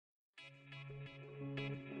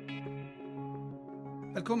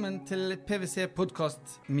Velkommen til PwC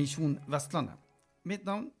podcast Misjon Vestlandet. Mitt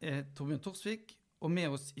navn Torbjørn Torsvik, og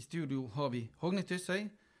med oss i studio har vi Hogne Tysøy,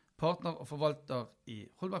 partner og forvalter i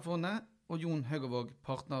Holbergfondet, og Jon Høgervåg,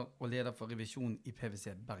 partner og leder for revisjon i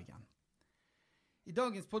PwC Bergen. I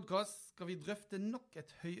dagens podcast skal vi drøfte nok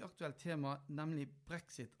et høyaktuelt tema, nemlig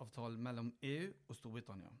Brexit-avtalen mellom EU og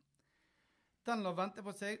Storbritannia. Den lar vente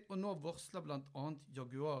på seg, og nå varsler blant annet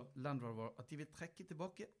Jaguar Land Rover at de vil trekke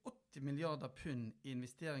tilbake 80 milliarder pund i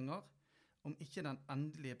investeringer om ikke den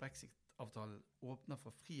endelige Brexit-avtalen åpner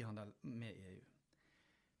for frihandel med EU.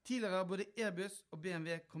 Tidligere har både Airbus og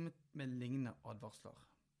BMW kommet med lignende advarsler.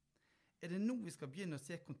 Det nå vi skal begynne å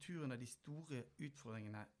se konturene av de store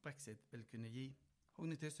utfordringene Brexit vil kunne gi?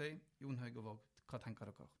 Hogne Tysøy, Jon Høgervåg, hva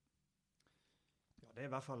tenker dere? Ja, det I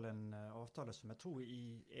hvert fall en avtale som jeg tror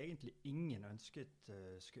egentlig ingen ønsket,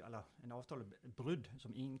 eller en avtalebrudd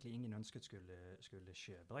som egentlig ingen ønsket skulle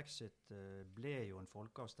skje. Brexit ble jo en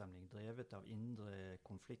folkeavstemning drevet av indre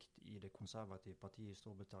konflikt I det konservative partiet I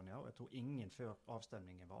Storbritannia, og jeg tror ingen før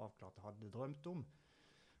avstemningen var avklart hadde drømt om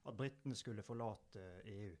at britene skulle forlate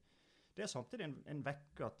EU. Det samtidig en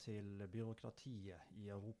vekker til byråkratiet I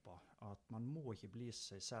Europa, at man må ikke bli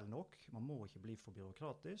seg selv nok, man må ikke bli for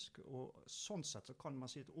byråkratisk, og sånn sett så kan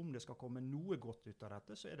man si at om det skal komme noe godt ut av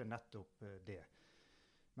dette, så det nettopp det.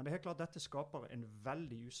 Men det helt klart dette skaper en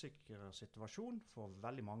veldig usikker situasjon for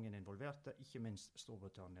veldig mange involverte, ikke minst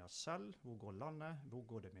Storbritannia selv. Hvor går landet? Hvor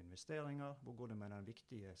går det med investeringer? Hvor går det med den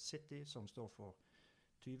viktige City, som står for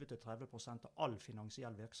 20-30% av all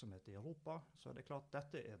finansiell virksomhet I Europa? Så det klart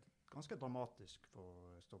dette ganske dramatisk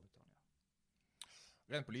for Storbritannia.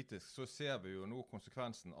 Rent politisk så ser vi jo nå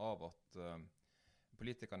konsekvensen av at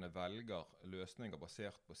politikerne velger løsninger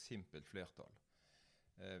basert på simpelt flertall.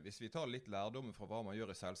 Hvis vi tar litt lærdommer fra hva man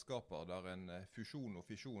gjør I selskaper der en fusjon og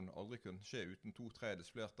fisjon aldri kunne skje uten 2/3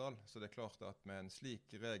 flertall, så det klart at med en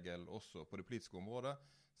slik regel også på det politiske området,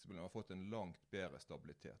 så ville man fått en langt bedre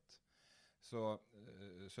stabilitet. Så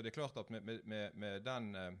det klart at med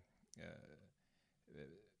den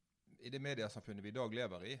I det mediesamfunnet vi I dag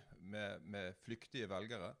lever I, med flyktige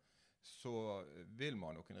velgere, så vil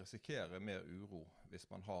man jo kunne risikere mer uro hvis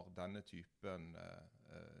man har denne typen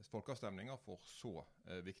folkeavstemninger for så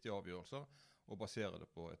viktige avgjørelser, og baserer det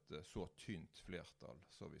på et så tynt flertall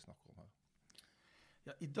som vi snakker om her.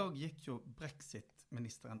 Ja, I dag gikk jo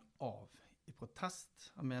Brexit-ministeren av I protest.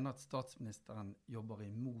 Han mener at statsministeren jobber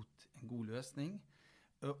imot en god løsning.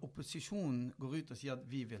 Opposisjonen går ut og sier at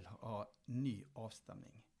vi vil ha ny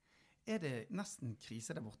avstemning. Det nesten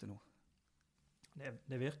krise der borte nå?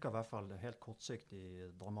 Det virker I hvert fall helt kortsiktig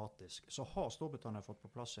dramatisk. Så har Storbritannia fått på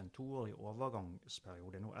plass en 2-årig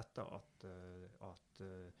overgangsperiode nå etter at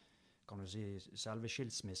kan du si, selve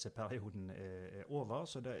skilsmisseperioden over.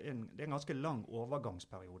 Så det en ganske lang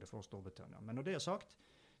overgangsperiode for Storbritannia. Men når det sagt,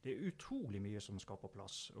 det utrolig mye som skal på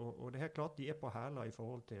plass. Og det helt klart, de på hæler I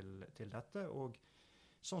forhold til dette, og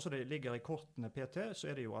sånn som det ligger I kortene PT,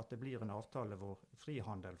 så det jo at det blir en avtale hvor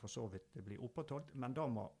frihandel for så vidt blir opprettholdt, men da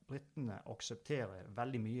må brittene akseptere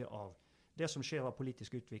veldig mye av det som skjer av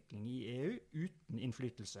politisk utvikling I EU uten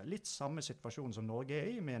innflytelse. Litt samme situasjon som Norge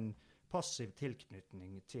I, med en passiv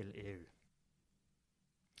tilknytning til EU.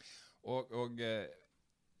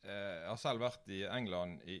 Jeg har selv vært I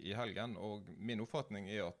England I helgen, og min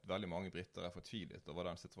oppfatning at veldig mange britter fortvilet over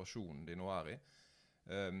den situasjonen de nå I.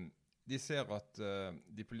 De ser at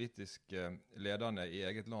de politiske lederne I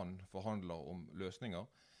eget land forhandler om løsninger,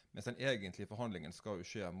 mens den egentlige forhandlingen skal jo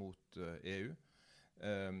skje mot EU.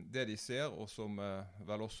 Det de ser, og som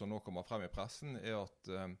vel også nå kommer frem I pressen, at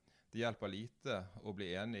det hjelper lite å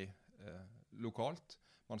bli enig lokalt.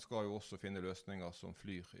 Man skal jo også finne løsninger som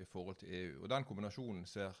flyr I forhold til EU. Og den kombinasjonen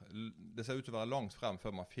ser ut til å være langt frem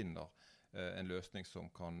før man finner en løsning som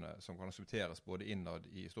kan aksepteres både innad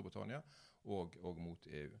I Storbritannia og mot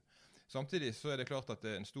EU. Samtidig så det klart at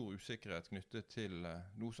det en stor usikkerhet knyttet til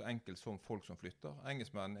noe så enkelt som folk som flytter.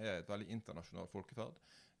 Engelskmenn et veldig internasjonalt folkeferd.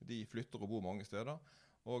 De flytter og bor mange steder,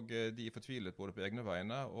 og de fortvilet både på egne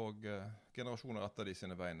vegne og generasjoner etter de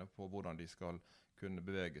sine vegne på hvordan de skal kunne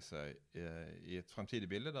bevege seg I et fremtidig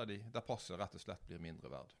bilde der passet rett og slett blir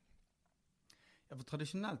mindre verd. Ja, for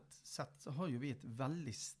tradisjonelt sett så har jo vi et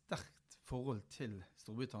veldig sterkt forhold til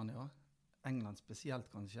Storbritannia, England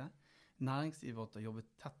spesielt kanskje. Næringslivet har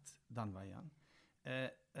jobbet tett den veien.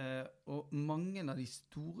 Og mange av de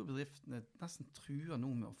store bedriftene nesten truer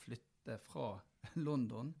nå med å flytte fra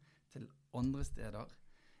London til andre steder.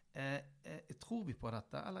 Tror vi på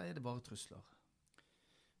dette, eller det bare trusler?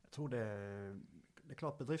 Jeg tror det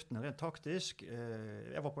klart bedriftene rent taktisk.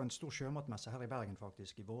 Jeg var på en stor sjømatmesse her I Bergen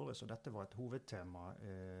faktisk I våres, og dette var et hovedtema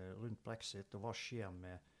rundt Brexit, og hva skjer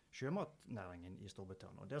med sjømatnæringen i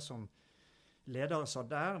Storbritannia. Og det som ledere sa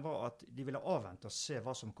der var at de ville avvente og se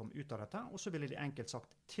hva som kom ut av dette, og så ville de enkelt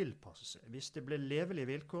sagt tilpasse seg. Hvis det ble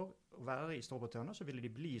levelige vilkår å være i Storbritannia, så ville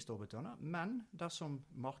de bli i Storbritannia, men dersom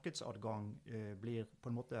markedsadgang blir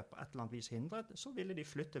på en måte på et eller annet vis hindret, så ville de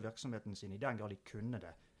flytte virksomheten sin i den grad de kunne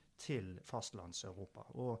det til fastlands-Europa.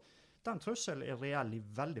 Og den trusselen er reell i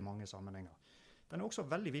veldig mange sammenhenger. Den er også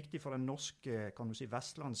veldig viktig for den norske, kan du si,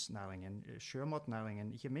 vestlandsnæringen, sjømatnæringen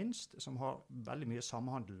ikke minst, som har veldig mye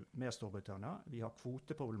samhandel med Storbritannia. Vi har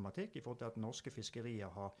kvoteproblematikk i forhold til at norske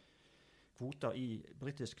fiskerier har kvoter i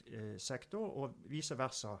britisk sektor, og vice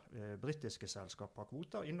versa, britiske selskap har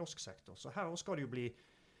kvoter i norsk sektor. Så her skal det jo bli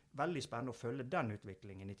veldig spennende å følge den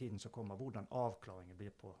utviklingen i tiden som kommer, hvordan avklaringen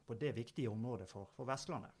blir på det viktige området for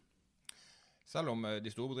Vestlandet. Selv om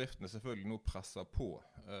de store bedriftene selvfølgelig nå presser på,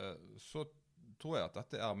 så tror jeg at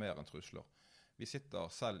dette er mer enn trusler. Vi sitter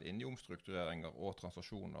selv inne i omstruktureringer og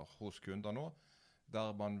transaksjoner hos kunder nå,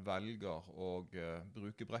 der man velger å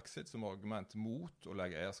bruke Brexit som argument mot å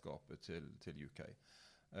legge eierskapet til UK.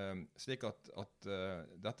 Slik at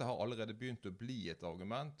dette har allerede begynt å bli et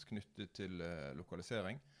argument knyttet til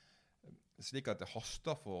lokalisering. Slik at det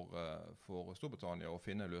haster for Storbritannia å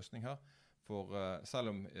finne en løsning her. For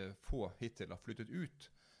selv om få hittil har flyttet ut,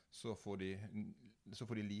 så får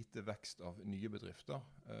de lite vekst av nye bedrifter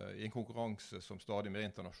i en konkurranse som stadig mer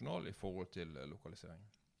internasjonal i forhold til lokalisering.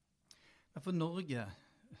 Men for Norge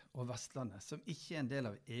og Vestlandet, som ikke er en del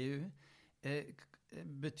av EU,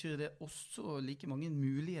 betyr det også like mange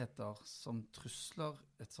muligheter som trusler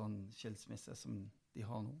et sånn skilsmisse som de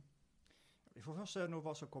har nå? Vi får først se nå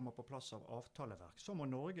hva som kommer på plass av avtaleverk. Så må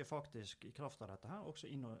Norge faktisk i kraft av dette her også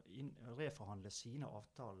reforhandle sine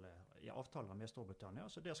avtaler med Storbritannia.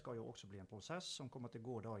 Så det skal jo også bli en prosess som kommer til å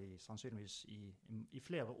gå da sannsynligvis i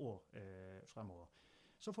flere år fremover.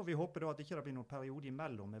 Så får vi håpe da at ikke det blir noen periode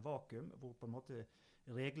imellom med vakuum, hvor på en måte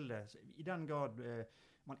reglene, i den grad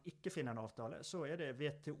man ikke finner en avtale, så er det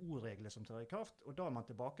WTO-regler som tar i kraft, og da er man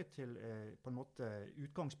tilbake til på en måte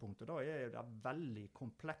utgangspunktet. Da er det veldig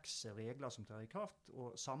komplekse regler som tar i kraft,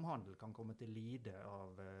 og samhandel kan komme til lide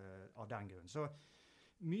av den grunn. Så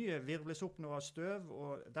mye virvles opp nå av støv,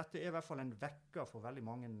 og dette er i hvert fall en vekker for veldig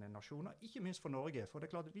mange nasjoner, ikke minst for Norge. For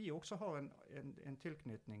det er klart at vi også har en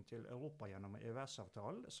tilknytning til Europa gjennom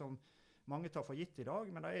EØS-avtalen, som mange tar for gitt i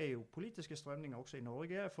dag, men det er jo politiske strømninger også i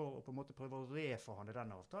Norge for å på en måte prøve å reforhandle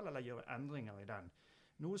den avtalen, eller gjøre endringer i den.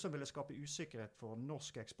 Noe som ville skape usikkerhet for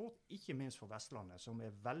norsk eksport, ikke minst for Vestlandet, som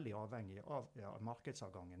er veldig avhengig av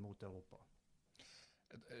markedsavgangen mot Europa.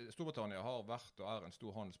 Storbritannia har vært og er en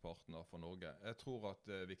stor handelspartner for Norge. Jeg tror at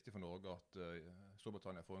det er viktig for Norge at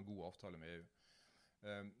Storbritannia får en god avtale med EU.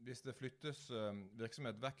 Hvis det flyttes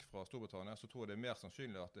virksomhet vekk fra Storbritannia, så tror jeg det er mer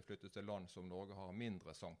sannsynlig at det flyttes til land som Norge har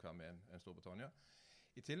mindre samkvem med enn Storbritannia.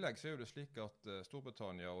 I tillegg så er det slik at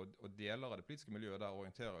Storbritannia og deler av det politiske miljøet der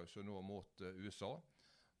orienterer seg nå mot USA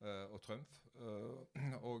og Trump,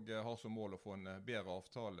 og har som mål å få en bedre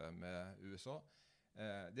avtale med USA.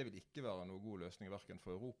 Det vil ikke være noen god løsning hverken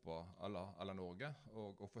for Europa eller Norge,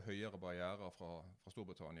 og få høyere barrierer fra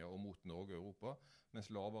Storbritannia og mot Norge og Europa, mens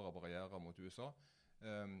lavere barrierer mot USA.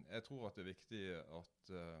 Jeg tror at det er viktig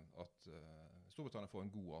at Storbritannia får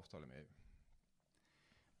en god avtale med EU.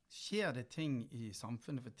 Skjer det ting i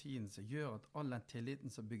samfunnet for tiden som gjør at all den tilliten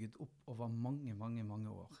som er bygget opp over mange, mange, mange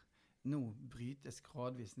år, nå brytes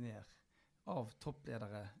gradvis ned av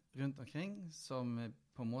toppledere rundt omkring, som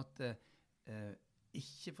på en måte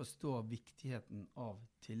ikke forstår viktigheten av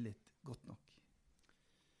tillit godt nok?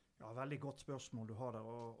 Ja, veldig godt spørsmål du har der,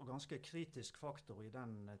 og ganske kritisk faktor i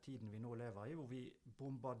den tiden vi nå lever i, hvor vi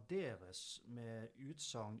bombarderes med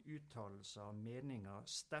utsagn, uttalelser, meninger,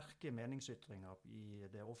 sterke meningsytringer i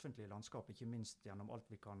det offentlige landskapet, ikke minst gjennom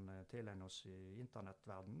alt vi kan tilegne oss i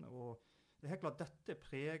internettverdenen. Og det er helt klart at dette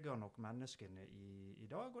preger nok menneskene i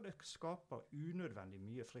dag, og det skaper unødvendig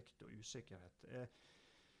mye frykt og usikkerhet.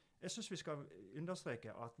 Jeg synes vi skal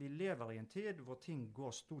understreke at vi lever i en tid hvor ting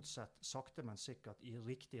går stort sett sakte, men sikkert i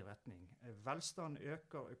riktig retning. Velstand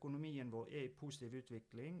øker, økonomien vår er i positiv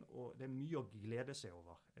utvikling, og det er mye å glede seg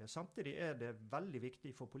over. Samtidig er det veldig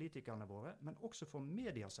viktig for politikerne våre, men også for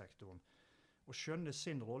mediesektoren, å skjønne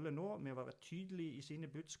sin rolle nå med å være tydelig i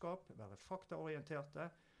sine budskap, være faktaorienterte,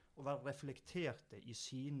 og være reflekterte i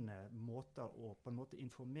sine måter å på en måte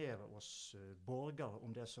informere oss borgere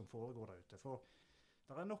om det som foregår der ute. For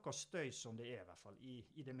det er nok av støy som det er i hvert fall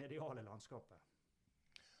i det mediale landskapet.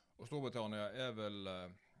 Og Storbritannia er vel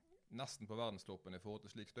nesten på verdenstoppen i forhold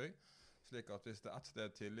til slik støy, slik at hvis det et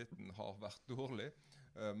sted tilliten har vært dårlig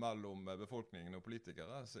mellom befolkningen og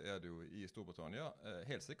politikere, så er det jo i Storbritannia.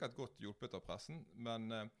 Helt sikkert godt hjulpet av pressen,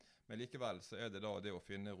 men Men likevel så det da det å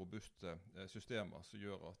finne robuste systemer som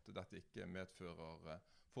gjør at dette ikke medfører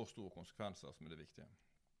for store konsekvenser som det viktige.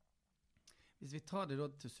 Hvis vi tar det da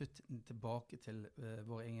til slutt tilbake til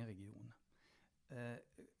vår egen region,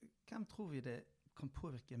 hvem tror vi det kan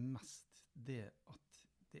påvirke mest det at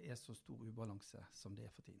det så stor ubalanse som det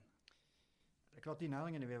for tiden? Det klart de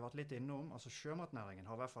næringene vi har vært litt innom, altså sjømatnæringen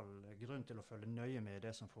har I hvert fall grunn til å følge nøye med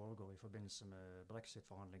det som foregår I forbindelse med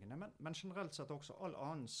Brexit-forhandlingene, men generelt sett også all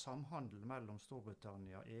annen samhandel mellom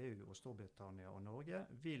Storbritannia, EU og Storbritannia og Norge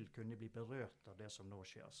vil kunne bli berørt av det som nå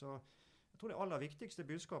skjer. Så jeg tror det aller viktigste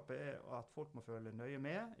budskapet at folk må følge nøye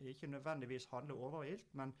med, ikke nødvendigvis handle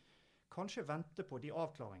overilt, men kanskje vente på de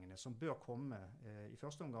avklaringene som bør komme I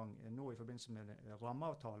første omgang nå I forbindelse med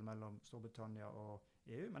rammeavtalen mellom Storbritannia og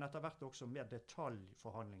EU, men etter hvert også mer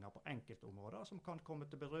detaljforhandlinger på enkelte områder som kan komme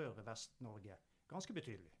til å berøre Vest-Norge ganske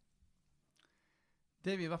betydelig.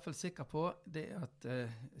 Det vi I hvert fall sikre på, det at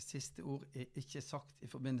siste ord ikke sagt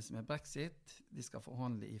I forbindelse med Brexit. De skal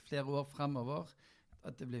forhandle I flere år fremover,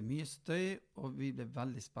 at det blir mye støy, og vi blir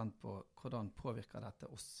veldig spent på hvordan påvirker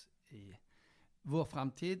dette oss I vår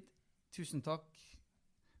fremtid. Tusen takk,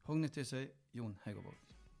 Hogne Tysøy, Jon Haugerborg.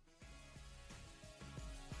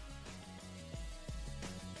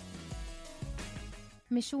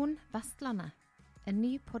 Misjon Vestlandet, en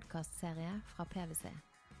ny podcastserie fra PwC.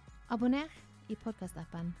 Abonner I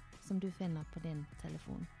podcastappen som du finner på din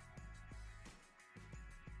telefon.